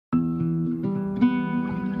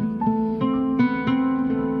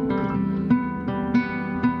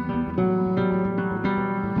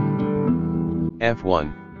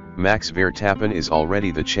F1, Max Verstappen is already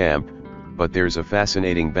the champ, but there's a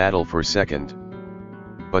fascinating battle for second.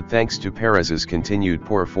 But thanks to Perez's continued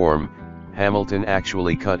poor form, Hamilton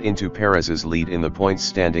actually cut into Perez's lead in the points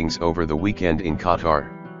standings over the weekend in Qatar.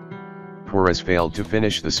 Perez failed to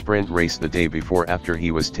finish the sprint race the day before after he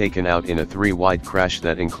was taken out in a three-wide crash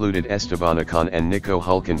that included Esteban Ocon and Nico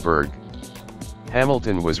Hulkenberg.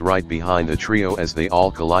 Hamilton was right behind the trio as they all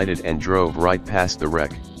collided and drove right past the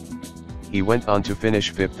wreck. He went on to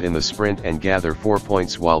finish fifth in the sprint and gather 4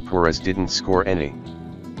 points while Perez didn't score any.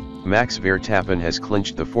 Max Verstappen has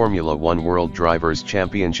clinched the Formula One World Drivers'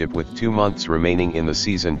 Championship with 2 months remaining in the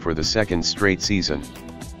season for the second straight season.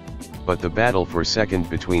 But the battle for second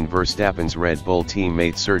between Verstappen's Red Bull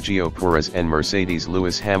teammate Sergio Perez and Mercedes'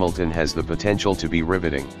 Lewis Hamilton has the potential to be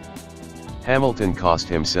riveting. Hamilton cost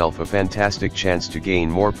himself a fantastic chance to gain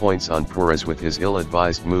more points on Perez with his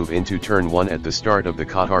ill-advised move into Turn 1 at the start of the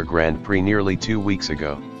Qatar Grand Prix nearly 2 weeks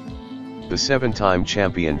ago. The 7-time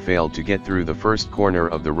champion failed to get through the first corner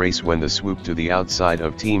of the race when the swoop to the outside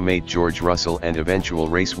of teammate George Russell and eventual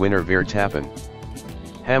race winner Verstappen.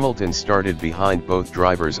 Hamilton started behind both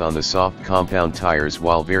drivers on the soft compound tires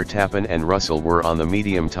while Verstappen and Russell were on the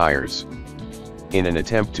medium tires. In an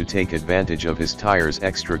attempt to take advantage of his tires'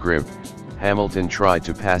 extra grip, Hamilton tried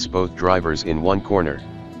to pass both drivers in one corner.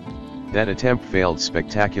 That attempt failed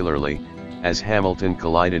spectacularly, as Hamilton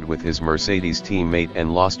collided with his Mercedes teammate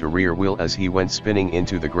and lost a rear wheel as he went spinning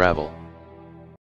into the gravel.